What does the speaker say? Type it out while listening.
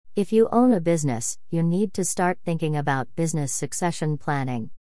If you own a business, you need to start thinking about business succession planning.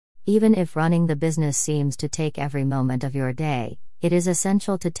 Even if running the business seems to take every moment of your day, it is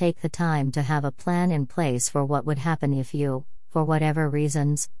essential to take the time to have a plan in place for what would happen if you, for whatever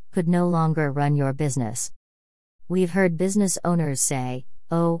reasons, could no longer run your business. We've heard business owners say,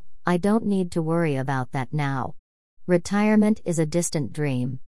 "Oh, I don't need to worry about that now. Retirement is a distant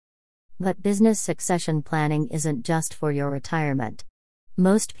dream." But business succession planning isn't just for your retirement.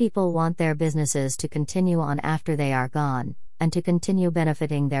 Most people want their businesses to continue on after they are gone, and to continue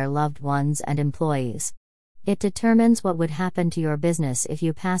benefiting their loved ones and employees. It determines what would happen to your business if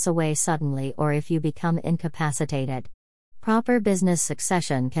you pass away suddenly or if you become incapacitated. Proper business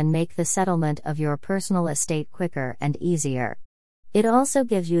succession can make the settlement of your personal estate quicker and easier. It also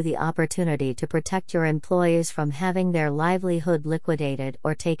gives you the opportunity to protect your employees from having their livelihood liquidated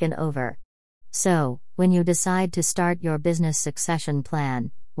or taken over. So, when you decide to start your business succession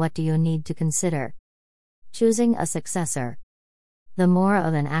plan, what do you need to consider? Choosing a successor. The more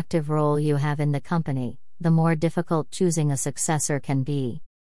of an active role you have in the company, the more difficult choosing a successor can be.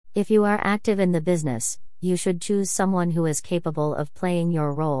 If you are active in the business, you should choose someone who is capable of playing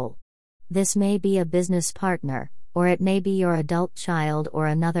your role. This may be a business partner, or it may be your adult child or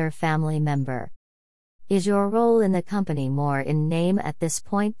another family member. Is your role in the company more in name at this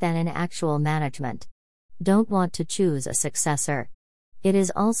point than in actual management? Don't want to choose a successor. It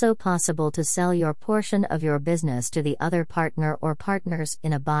is also possible to sell your portion of your business to the other partner or partners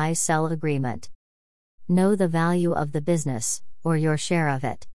in a buy-sell agreement. Know the value of the business, or your share of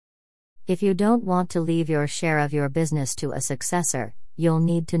it. If you don't want to leave your share of your business to a successor, you'll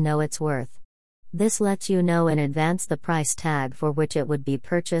need to know its worth. This lets you know in advance the price tag for which it would be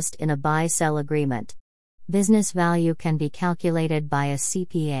purchased in a buy-sell agreement. Business value can be calculated by a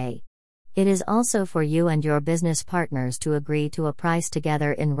CPA. It is also for you and your business partners to agree to a price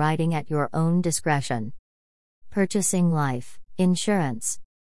together in writing at your own discretion. Purchasing life insurance.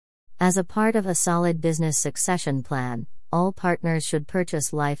 As a part of a solid business succession plan, all partners should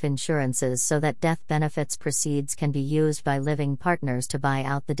purchase life insurances so that death benefits proceeds can be used by living partners to buy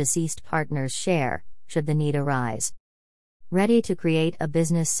out the deceased partner's share, should the need arise. Ready to create a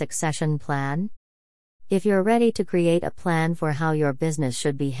business succession plan? If you're ready to create a plan for how your business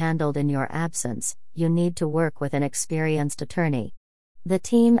should be handled in your absence, you need to work with an experienced attorney. The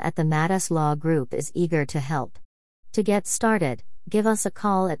team at the Matus Law Group is eager to help. To get started, give us a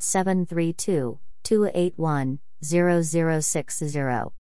call at 732-281-0060.